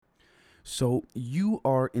So you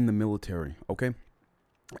are in the military, okay?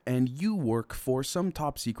 And you work for some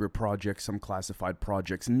top secret projects, some classified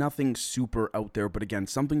projects, nothing super out there, but again,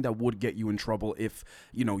 something that would get you in trouble if,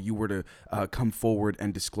 you were to come forward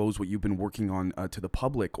and disclose what you've been working on to the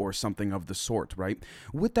public or something of the sort, right?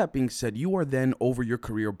 With that being said, you are then over your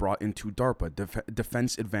career brought into DARPA,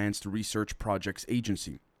 Defense Advanced Research Projects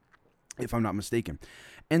Agency, if I'm not mistaken.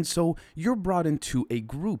 And so you're brought into a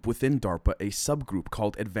group within DARPA, a subgroup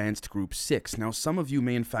called Advanced Group 6. Now, some of you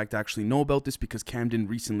may in fact actually know about this because Camden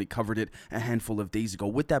recently covered it a handful of days ago.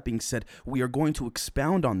 With that being said, we are going to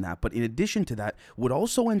expound on that. But in addition to that, what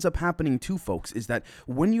also ends up happening too, folks, is that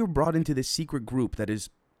when you're brought into this secret group that is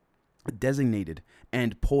designated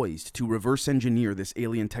and poised to reverse engineer this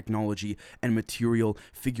alien technology and material,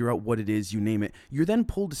 figure out what it is, you name it, you're then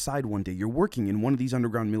pulled aside one day. You're working in one of these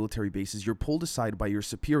underground military bases. You're pulled aside by your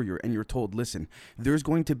superior and you're told, listen, there's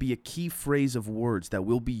going to be a key phrase of words that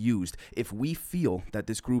will be used if we feel that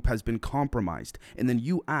this group has been compromised. And then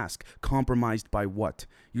you ask, compromised by what?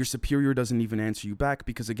 Your superior doesn't even answer you back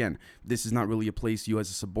because, again, this is not really a place you as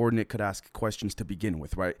a subordinate could ask questions to begin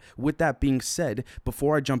with, right? With that being said,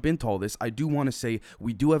 before I jump into all this, I do want to say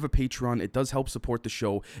we do have a Patreon. It does help support the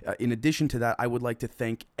show. In addition to that, I would like to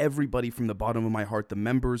thank everybody from the bottom of my heart, the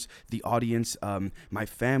members, the audience, my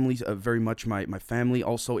family, very much my family.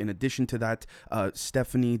 Also, in addition to that,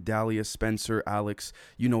 Stephanie, Dahlia, Spencer, Alex,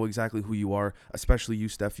 you know exactly who you are, especially you,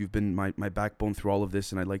 Steph. You've been my backbone through all of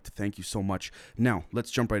this, and I'd like to thank you so much. Now,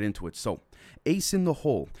 let's jump right into it. So, Ace in the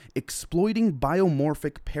Hole, exploiting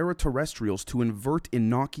biomorphic para-terrestrials to invert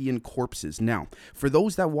ENOCHian corpses. Now, for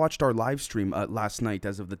those that watched our live stream last night,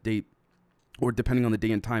 as of the date, or depending on the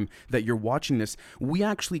day and time that you're watching this, we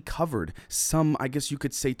actually covered some, I guess you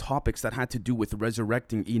could say, topics that had to do with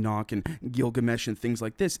resurrecting Enoch and Gilgamesh and things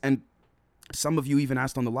like this. And some of you even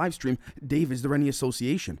asked on the live stream, Dave, is there any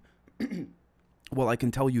association? Well, I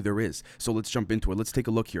can tell you there is, so let's jump into it. Let's take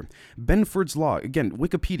a look here. Benford's Law, again,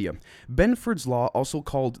 Wikipedia. Benford's Law, also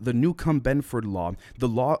called the Newcomb-Benford Law, the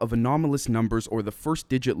law of anomalous numbers, or the first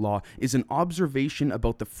digit law, is an observation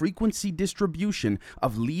about the frequency distribution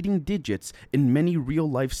of leading digits in many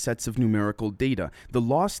real-life sets of numerical data. The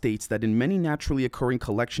law states that in many naturally occurring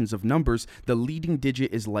collections of numbers, the leading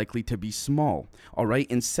digit is likely to be small. All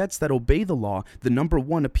right, in sets that obey the law, the number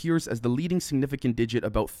 1 appears as the leading significant digit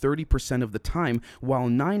about 30% of the time, while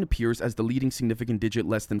 9 appears as the leading significant digit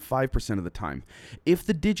less than 5% of the time. If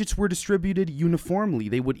the digits were distributed uniformly,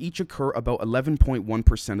 they would each occur about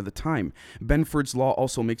 11.1% of the time. Benford's law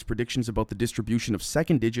also makes predictions about the distribution of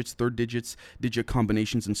second digits, third digits, digit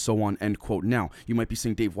combinations, and so on, end quote. Now, you might be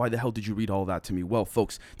saying, Dave, why the hell did you read all that to me? Well,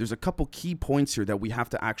 folks, there's a couple key points here that we have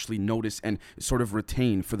to actually notice and sort of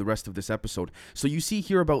retain for the rest of this episode. So you see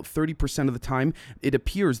here about 30% of the time, it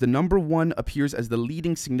appears, the number 1 appears as the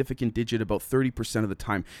leading significant digit about 30% of the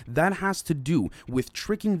time. That has to do with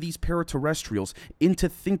tricking these para-terrestrials into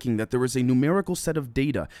thinking that there is a numerical set of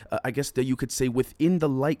data, I guess that you could say within the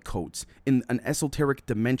light codes in an esoteric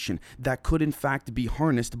dimension that could in fact be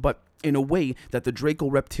harnessed, but in a way that the Draco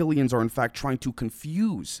reptilians are in fact trying to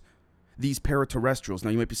confuse these para-terrestrials.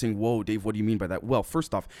 Now, you might be saying, whoa, Dave, what do you mean by that? Well,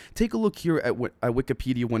 first off, take a look here at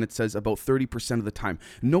Wikipedia when it says about 30% of the time.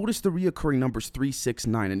 Notice the reoccurring numbers 3, 6,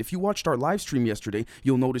 9. And if you watched our live stream yesterday,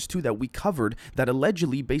 you'll notice too that we covered that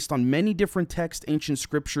allegedly, based on many different texts, ancient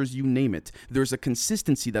scriptures, you name it, there's a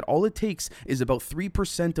consistency that all it takes is about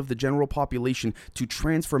 3% of the general population to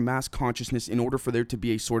transfer mass consciousness in order for there to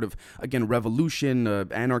be a sort of, again, revolution,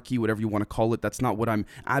 anarchy, whatever you want to call it. That's not what I'm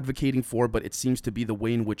advocating for, but it seems to be the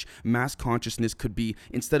way in which mass consciousness could be,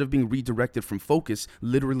 instead of being redirected from focus,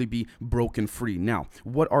 literally be broken free. Now,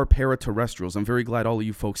 what are para-terrestrials? I'm very glad all of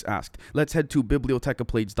you folks asked. Let's head to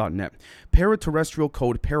bibliotecaplades.net. Para-terrestrial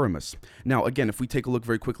code Paramus. Now, again, if we take a look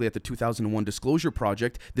very quickly at the 2001 Disclosure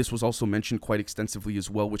Project, this was also mentioned quite extensively as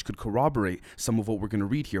well, which could corroborate some of what we're going to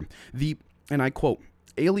read here. And I quote,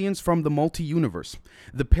 aliens from the multi-universe.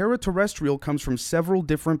 The para-terrestrial comes from several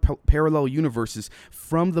different parallel universes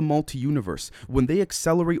from the multi-universe. When they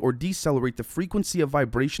accelerate or decelerate the frequency of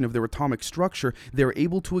vibration of their atomic structure, they are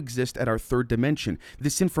able to exist at our third dimension.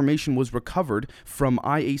 This information was recovered from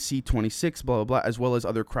IAC 26, blah, blah, blah, as well as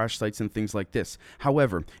other crash sites and things like this.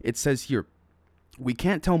 However, it says here, we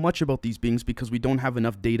can't tell much about these beings because we don't have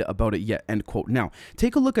enough data about it yet, end quote. Now,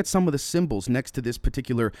 take a look at some of the symbols next to this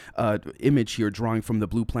particular image here, drawing from the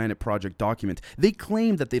Blue Planet Project document. They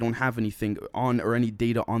claim that they don't have anything on or any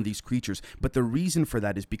data on these creatures, but the reason for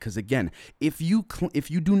that is because, again, if you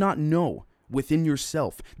do not know within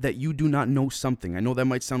yourself that you do not know something. I know that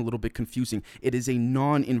might sound a little bit confusing. It is a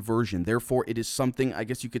non-inversion. Therefore, it is something, I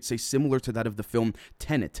guess you could say, similar to that of the film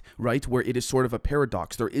Tenet, right? Where it is sort of a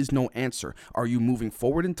paradox. There is no answer. Are you moving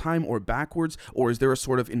forward in time or backwards? Or is there a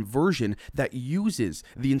sort of inversion that uses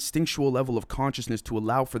the instinctual level of consciousness to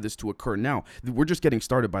allow for this to occur? Now, we're just getting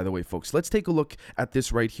started, by the way, folks. Let's take a look at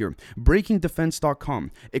this right here.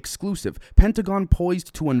 BreakingDefense.com. Exclusive. Pentagon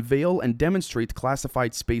poised to unveil and demonstrate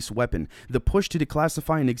classified space weapon. The push to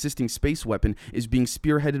declassify an existing space weapon is being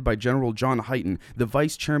spearheaded by General John Hyten, the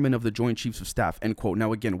vice chairman of the Joint Chiefs of Staff, end quote.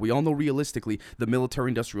 Now, again, we all know realistically the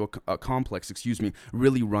military-industrial complex,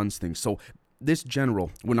 really runs things. So this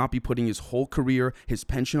general will not be putting his whole career, his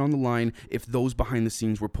pension on the line if those behind the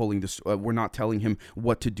scenes were pulling this, were not telling him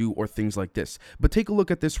what to do or things like this. But take a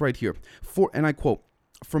look at this right here. And I quote,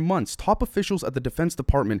 "For months, top officials at the Defense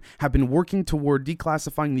Department have been working toward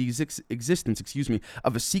declassifying the existence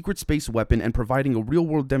of a secret space weapon and providing a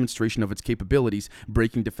real-world demonstration of its capabilities,"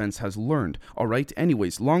 Breaking Defense has learned. All right,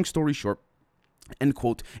 anyways, long story short, end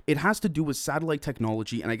quote. It has to do with satellite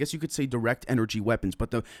technology, and I guess you could say direct energy weapons.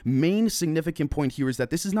 But the main significant point here is that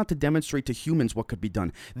this is not to demonstrate to humans what could be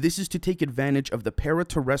done. This is to take advantage of the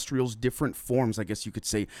para-terrestrials' different forms, I guess you could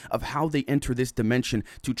say, of how they enter this dimension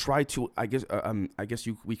to try to,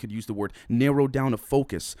 we could use the word, narrow down a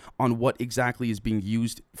focus on what exactly is being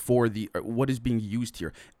used for what is being used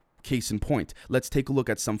here. Case in point, let's take a look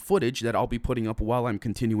at some footage that I'll be putting up while I'm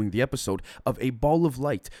continuing the episode of a ball of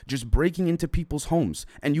light just breaking into people's homes.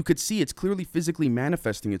 And you could see it's clearly physically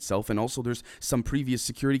manifesting itself. And also there's some previous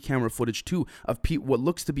security camera footage too of what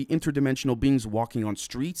looks to be interdimensional beings walking on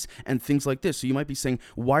streets and things like this. So you might be saying,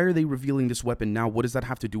 why are they revealing this weapon now? What does that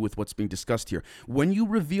have to do with what's being discussed here? When you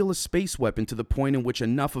reveal a space weapon to the point in which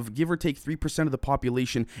enough of, give or take 3% of the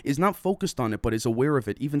population is not focused on it, but is aware of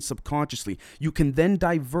it, even subconsciously, you can then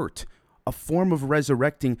divert a form of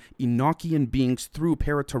resurrecting ENOCHian beings through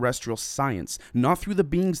para-terrestrial science, not through the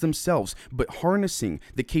beings themselves, but harnessing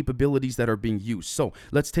the capabilities that are being used. So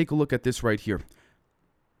let's take a look at this right here.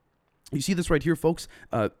 You see this right here, folks?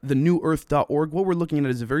 TheNewEarth.org. What we're looking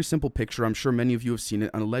at is a very simple picture. I'm sure many of you have seen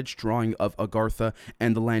it, an alleged drawing of Agartha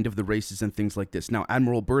and the land of the races and things like this. Now,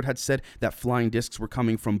 Admiral Byrd had said that flying discs were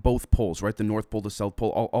coming from both poles, right? The North Pole, the South Pole,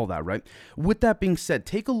 all that, right? With that being said,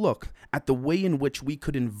 take a look at the way in which we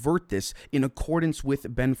could invert this in accordance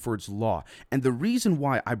with Benford's law. And the reason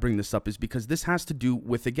why I bring this up is because this has to do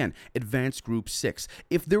with, again, Advanced Group 6.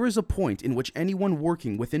 If there is a point in which anyone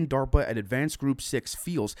working within DARPA at Advanced Group 6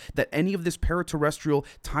 feels that any of this para-terrestrial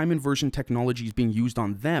time inversion technology is being used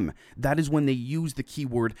on them, that is when they use the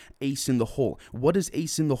keyword ace in the hole. What does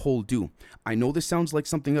ace in the hole do? I know this sounds like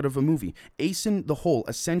something out of a movie. Ace in the hole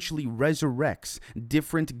essentially resurrects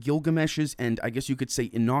different Gilgameshes and I guess you could say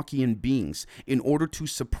ENOCHian beings in order to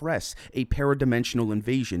suppress a paradimensional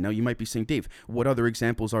invasion. Now you might be saying, Dave, what other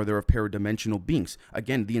examples are there of paradimensional beings?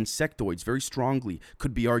 Again, the insectoids very strongly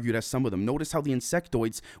could be argued as some of them. Notice how the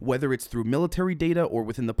insectoids, whether it's through military data or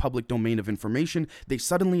within the public domain of information, they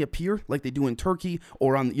suddenly appear like they do in Turkey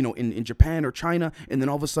or on, in Japan or China, and then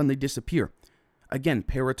all of a sudden they disappear. Again,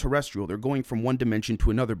 para-terrestrial, they're going from one dimension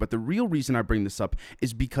to another. But the real reason I bring this up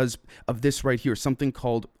is because of this right here, something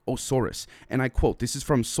called OSORIS. And I quote, this is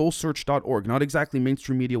from soulsearch.org, not exactly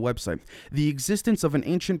mainstream media website. "The existence of an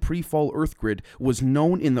ancient pre-fall Earth grid was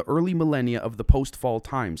known in the early millennia of the post-fall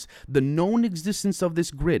times. The known existence of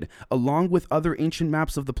this grid, along with other ancient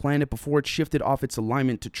maps of the planet before it shifted off its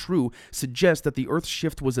alignment to true, suggests that the Earth's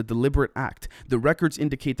shift was a deliberate act. The records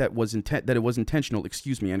indicate that it was intentional,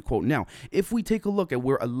 end quote. Now, if we take a look at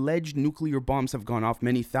where alleged nuclear bombs have gone off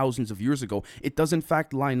many thousands of years ago, it does in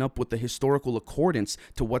fact line up with the historical accordance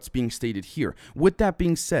to what's being stated here. With that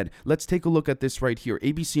being said, let's take a look at this right here,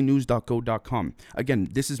 abcnews.go.com. Again,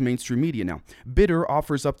 this is mainstream media now. Bidder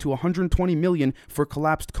offers up to $120 million for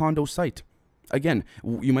collapsed condo site. Again,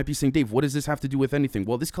 you might be saying, Dave, what does this have to do with anything?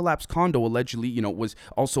 Well, this collapsed condo allegedly, was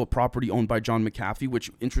also a property owned by John McAfee, which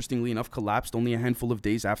interestingly enough collapsed only a handful of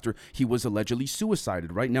days after he was allegedly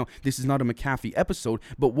suicided, right? Now, this is not a McAfee episode,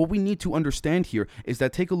 but what we need to understand here is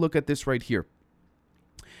that take a look at this right here.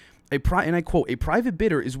 And I quote, "A private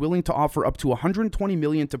bidder is willing to offer up to $120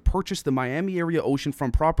 million to purchase the Miami area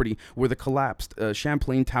oceanfront property where the collapsed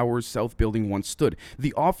Champlain Towers South building once stood.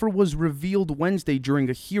 The offer was revealed Wednesday during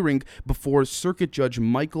a hearing before Circuit Judge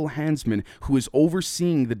Michael Hansman, who is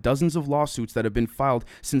overseeing the dozens of lawsuits that have been filed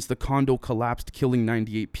since the condo collapsed, killing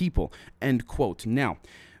 98 people." End quote. Now,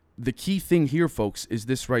 The key thing here, folks, is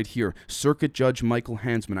this right here. Circuit Judge Michael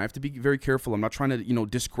Hansman. I have to be very careful. I'm not trying to,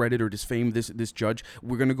 discredit or disfame this judge.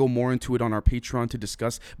 We're going to go more into it on our Patreon to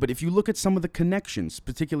discuss. But if you look at some of the connections,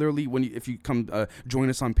 particularly if you come join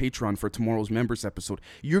us on Patreon for tomorrow's members episode,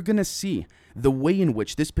 you're going to see the way in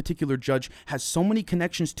which this particular judge has so many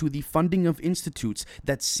connections to the funding of institutes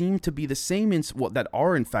that seem to be the same, that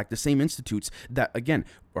are in fact the same institutes that, again,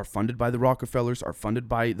 are funded by the Rockefellers, are funded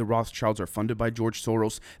by the Rothschilds, are funded by George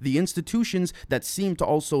Soros. The institutions that seem to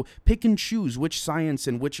also pick and choose which science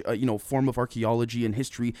and which form of archaeology and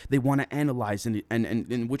history they want to analyze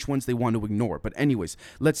and which ones they want to ignore. But anyways,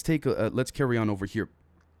 let's carry on over here.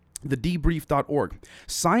 TheDebrief.org.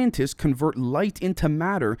 Scientists convert light into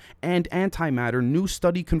matter and antimatter. New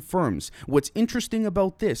study confirms. What's interesting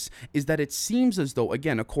about this is that it seems as though,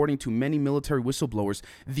 again, according to many military whistleblowers,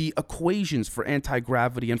 the equations for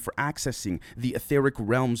anti-gravity and for accessing the etheric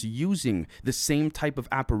realms using the same type of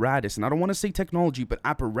apparatus, and I don't want to say technology, but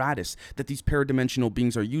apparatus that these paradimensional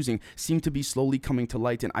beings are using, seem to be slowly coming to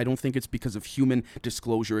light, and I don't think it's because of human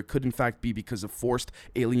disclosure. It could, in fact, be because of forced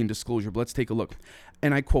alien disclosure. But let's take a look.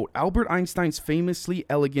 And I quote, Albert Einstein's famously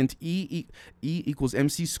elegant E equals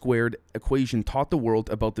mc squared equation taught the world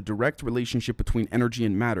about the direct relationship between energy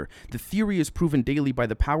and matter. The theory is proven daily by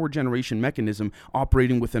the power generation mechanism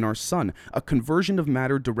operating within our sun, a conversion of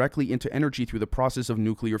matter directly into energy through the process of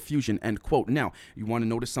nuclear fusion, end quote. Now, you want to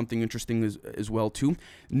notice something interesting as well, too?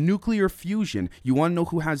 Nuclear fusion. You want to know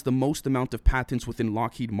who has the most amount of patents within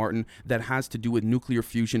Lockheed Martin that has to do with nuclear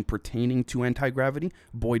fusion pertaining to anti-gravity?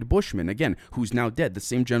 Boyd Bushman, again, who's now dead. The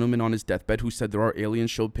same gentleman on his deathbed who said there are aliens,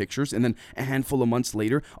 showed pictures, and then a handful of months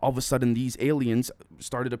later, all of a sudden these aliens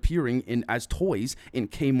started appearing as toys in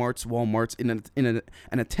Kmart's, Walmart's, in an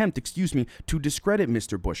attempt, to discredit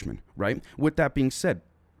Mr. Bushman, right? With that being said,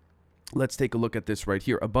 let's take a look at this right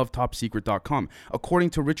here, abovetopsecret.com. According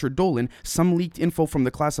to Richard Dolan, some leaked info from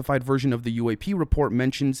the classified version of the UAP report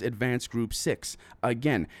mentions Advanced Group 6.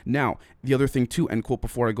 Again, now, the other thing too, end quote,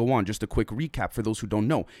 before I go on, just a quick recap for those who don't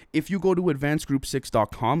know. If you go to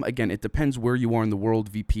advancedgroup6.com, again, it depends where you are in the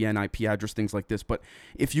world, VPN, IP address, things like this, but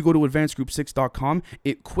if you go to advancedgroup6.com,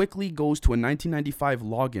 it quickly goes to a 1995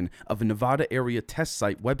 login of a Nevada area test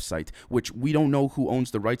site website, which we don't know who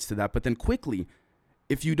owns the rights to that, but then quickly,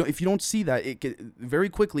 if you don't see that, very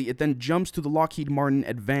quickly, it then jumps to the Lockheed Martin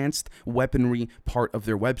advanced weaponry part of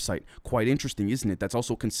their website. Quite interesting, isn't it? That's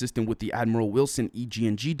also consistent with the Admiral Wilson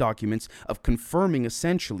EG&G documents of confirming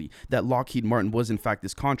essentially that Lockheed Martin was in fact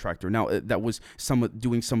this contractor. Now, that was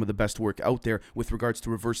doing some of the best work out there with regards to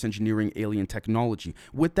reverse engineering alien technology.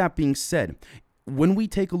 With that being said, when we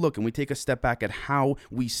take a look and we take a step back at how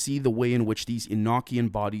we see the way in which these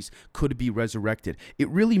ENOCHian bodies could be resurrected, it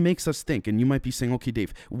really makes us think. And you might be saying, okay,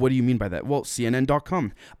 Dave, what do you mean by that? Well,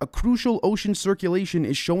 CNN.com. A crucial ocean circulation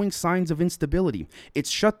is showing signs of instability. Its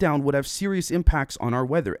shutdown would have serious impacts on our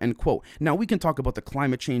weather, end quote. Now, we can talk about the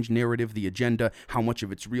climate change narrative, the agenda, how much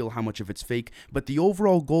of it's real, how much of it's fake, but the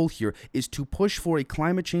overall goal here is to push for a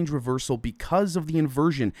climate change reversal because of the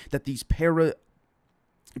inversion that these paradimensional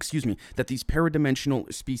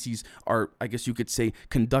species are, I guess you could say,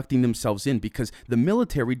 conducting themselves in, because the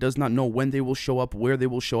military does not know when they will show up, where they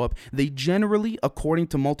will show up. They generally, according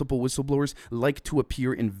to multiple whistleblowers, like to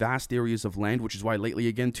appear in vast areas of land, which is why lately,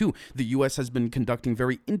 again, too, the U.S. has been conducting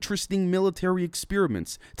very interesting military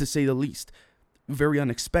experiments, to say the least. Very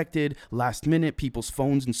unexpected, last minute. People's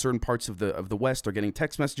phones in certain parts of the West are getting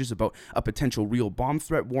text messages about a potential real bomb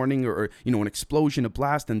threat warning or an explosion, a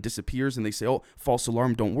blast, and disappears, and they say, oh, false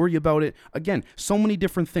alarm, don't worry about it. Again, so many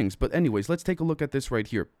different things. But anyways, let's take a look at this right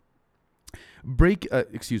here.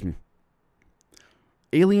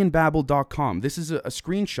 Alienbabble.com. This is a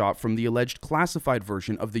screenshot from the alleged classified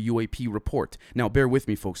version of the UAP report. Now, bear with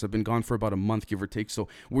me, folks. I've been gone for about a month, give or take, so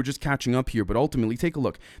we're just catching up here. But ultimately, take a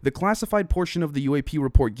look. The classified portion of the UAP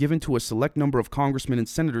report given to a select number of congressmen and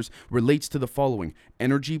senators relates to the following: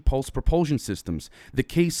 Energy Pulse Propulsion Systems, the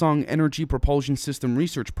Kaesong Energy Propulsion System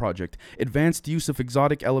Research Project, advanced use of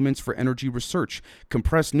exotic elements for energy research,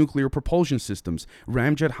 compressed nuclear propulsion systems,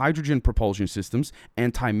 ramjet hydrogen propulsion systems,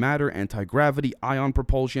 antimatter, anti-gravity, ion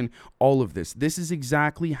propulsion, all of this. This is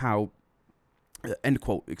exactly how end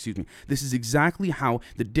quote, This is exactly how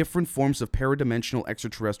the different forms of paradimensional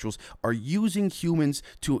extraterrestrials are using humans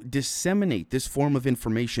to disseminate this form of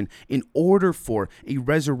information in order for a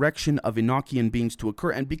resurrection of ENOCHian beings to occur.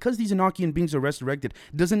 And because these ENOCHian beings are resurrected,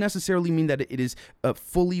 doesn't necessarily mean that it is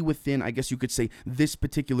fully within, I guess you could say, this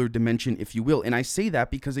particular dimension, if you will. And I say that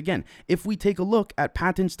because, again, if we take a look at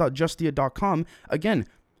patents.justia.com, again,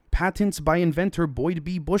 patents by inventor Boyd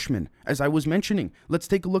B. Bushman. As I was mentioning, let's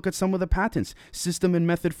take a look at some of the patents. System and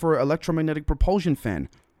method for electromagnetic propulsion fan.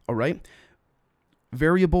 All right.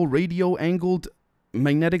 Variable radio angled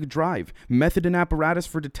magnetic drive, method and apparatus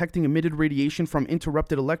for detecting emitted radiation from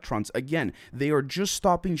interrupted electrons. Again, they are just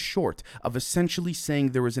stopping short of essentially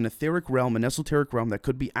saying there is an etheric realm, an esoteric realm that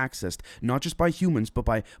could be accessed, not just by humans, but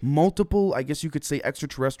by multiple, I guess you could say,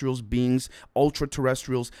 extraterrestrials, beings,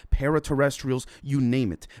 ultra-terrestrials, para-terrestrials, you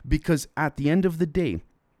name it. Because at the end of the day,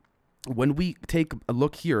 when we take a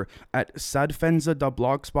look here at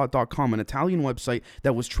sadfenza.blogspot.com, an Italian website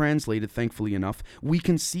that was translated, thankfully enough, we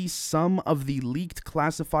can see some of the leaked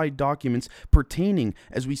classified documents pertaining,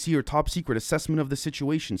 as we see here, top secret assessment of the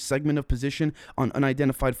situation, segment of position on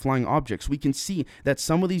unidentified flying objects. We can see that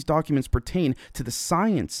some of these documents pertain to the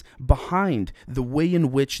science behind the way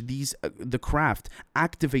in which the craft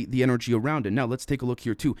activate the energy around it. Now, let's take a look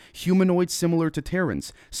here too. Humanoids similar to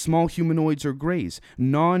Terrans, small humanoids or grays,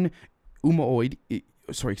 umoid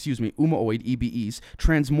EBEs,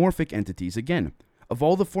 transmorphic entities. Again, of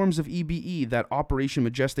all the forms of EBE that Operation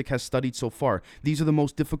Majestic has studied so far, these are the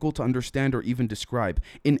most difficult to understand or even describe.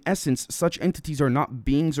 In essence, such entities are not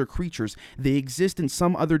beings or creatures. They exist in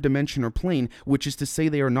some other dimension or plane, which is to say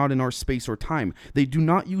they are not in our space or time. They do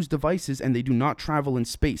not use devices and they do not travel in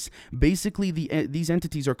space. Basically, these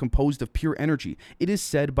entities are composed of pure energy. It is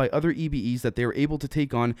said by other EBEs that they are able to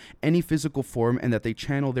take on any physical form and that they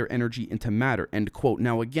channel their energy into matter. End quote.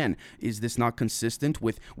 Now again, is this not consistent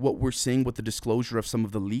with what we're seeing with the disclosure of some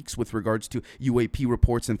of the leaks with regards to UAP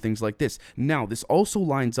reports and things like this? Now, this also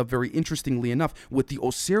lines up very interestingly enough with the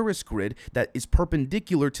OSORIS grid that is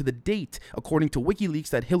perpendicular to the date, according to WikiLeaks,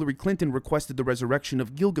 that Hillary Clinton requested the resurrection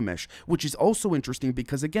of Gilgamesh, which is also interesting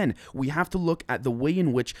because, again, we have to look at the way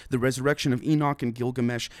in which the resurrection of Enoch and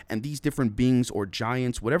Gilgamesh and these different beings or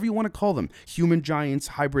giants, whatever you want to call them, human giants,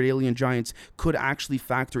 hybrid alien giants, could actually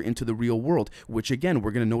factor into the real world, which, again,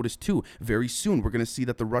 we're going to notice too very soon. We're going to see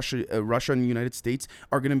that the Russia and the United States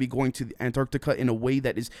are going to be going to Antarctica in a way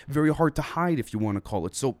that is very hard to hide, if you want to call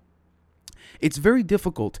it. So it's very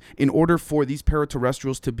difficult in order for these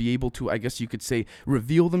para-terrestrials to be able to, I guess you could say,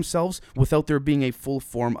 reveal themselves without there being a full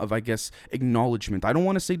form of, I guess, acknowledgement. I don't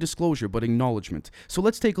want to say disclosure, but acknowledgement. So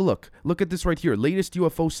let's take a look. Look at this right here,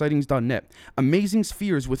 latestUFOsightings.net. Amazing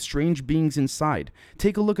spheres with strange beings inside.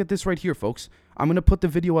 Take a look at this right here, folks. I'm going to put the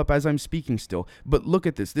video up as I'm speaking still, but look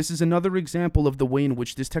at this. This is another example of the way in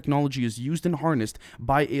which this technology is used and harnessed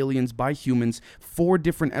by aliens, by humans, for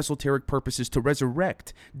different esoteric purposes to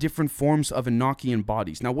resurrect different forms of ENOCHian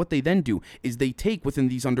bodies. Now, what they then do is they take within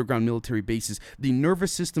these underground military bases the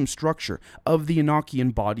nervous system structure of the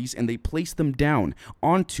ENOCHian bodies and they place them down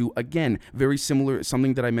onto, again, very similar,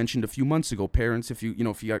 something that I mentioned a few months ago. Parents, if you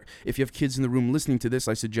have kids in the room listening to this,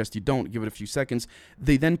 I suggest you don't. Give it a few seconds.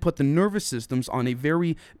 They then put the nervous systems on a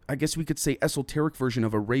very, I guess we could say, esoteric version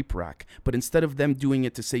of a rape rack. But instead of them doing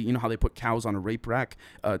it to say, you know how they put cows on a rape rack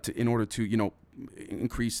in order to,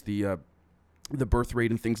 increase the birth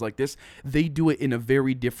rate and things like this, they do it in a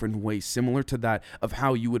very different way, similar to that of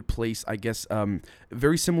how you would place, I guess,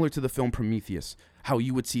 very similar to the film Prometheus, how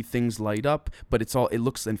you would see things light up, but it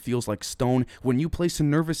looks and feels like stone. When you place a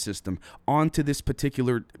nervous system onto this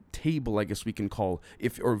particular table, I guess we can call,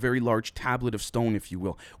 or a very large tablet of stone, if you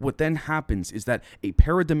will, what then happens is that a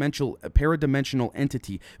paradimensional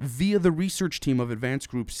entity via the research team of Advanced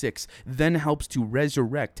Group 6 then helps to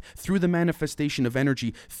resurrect through the manifestation of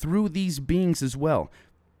energy through these beings as well.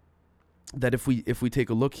 That if we take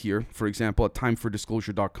a look here, for example, at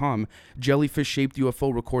timefordisclosure.com, jellyfish-shaped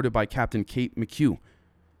UFO recorded by Captain Kate McHugh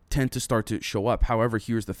tend to start to show up. However,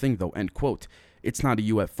 here's the thing though, end quote. It's not a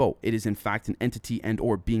UFO. It is in fact an entity and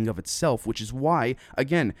or being of itself, which is why,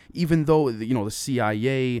 again, even though the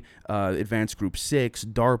CIA, Advanced Group 6,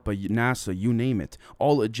 DARPA, NASA, you name it,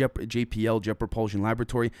 all JPL, Jet Propulsion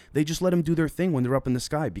Laboratory, they just let them do their thing when they're up in the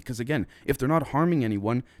sky. Because again, if they're not harming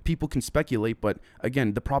anyone, people can speculate. But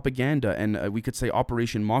again, the propaganda and we could say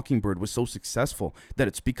Operation Mockingbird was so successful that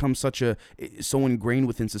it's become so ingrained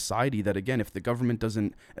within society that again, if the government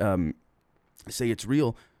doesn't say it's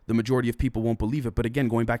real, the majority of people won't believe it. But again,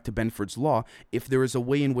 going back to Benford's law, if there is a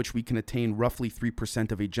way in which we can attain roughly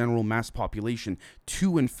 3% of a general mass population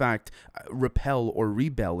to, in fact, repel or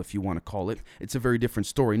rebel, if you want to call it, it's a very different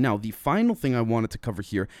story. Now, the final thing I wanted to cover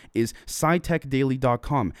here is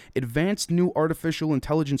SciTechDaily.com. Advanced new artificial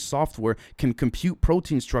intelligence software can compute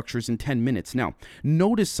protein structures in 10 minutes. Now,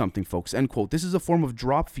 notice something, folks, end quote. This is a form of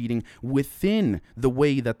drop feeding within the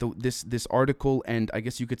way that this article, and I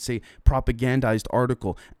guess you could say propagandized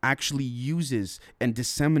article, actually uses and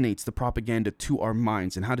disseminates the propaganda to our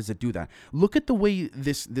minds. And how does it do that? Look at the way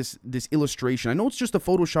this illustration, I know it's just a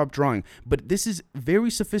Photoshop drawing, but this is very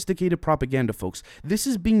sophisticated propaganda, folks. This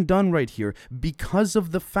is being done right here because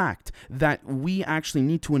of the fact that we actually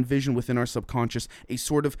need to envision within our subconscious a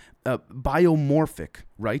sort of biomorphic,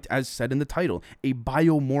 right, as said in the title, a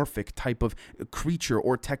biomorphic type of creature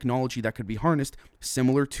or technology that could be harnessed,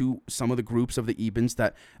 similar to some of the groups of the Ebens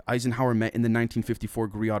that Eisenhower met in the 1954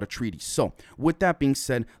 Greada Treaty. So, with that being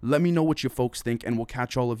said, let me know what you folks think, and we'll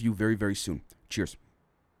catch all of you very, very soon. Cheers.